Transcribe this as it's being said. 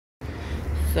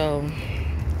So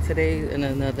today and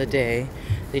another day.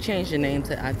 They changed the name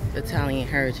to Italian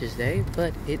Heritage Day,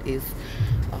 but it is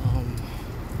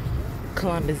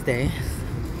Columbus Day.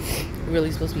 It's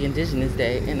really supposed to be Indigenous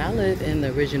Day, and I live in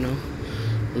the original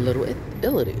Little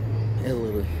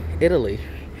Italy,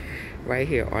 right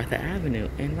here, Arthur Avenue,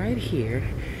 and right here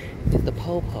is the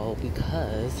Popo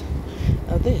because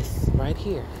of this right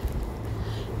here.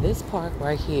 This park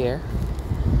right here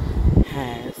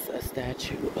has a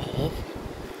statue of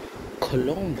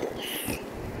Columbus.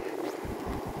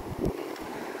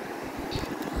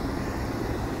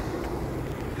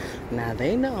 Now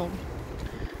they know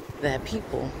that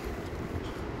people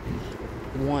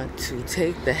want to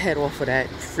take the head off of that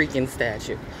freaking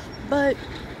statue, but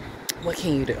what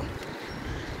can you do?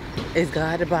 It's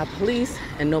guarded by police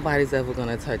and nobody's ever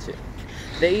gonna touch it.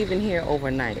 They even here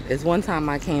overnight. There's one time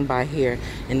I came by here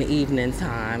in the evening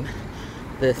time,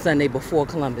 the Sunday before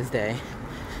Columbus Day,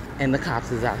 and the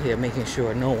cops is out here making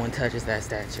sure no one touches that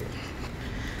statue.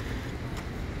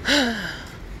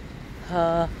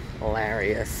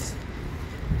 Hilarious.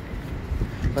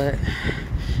 But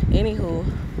anywho,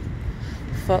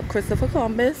 fuck Christopher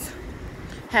Columbus.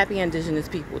 Happy Indigenous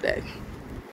People Day.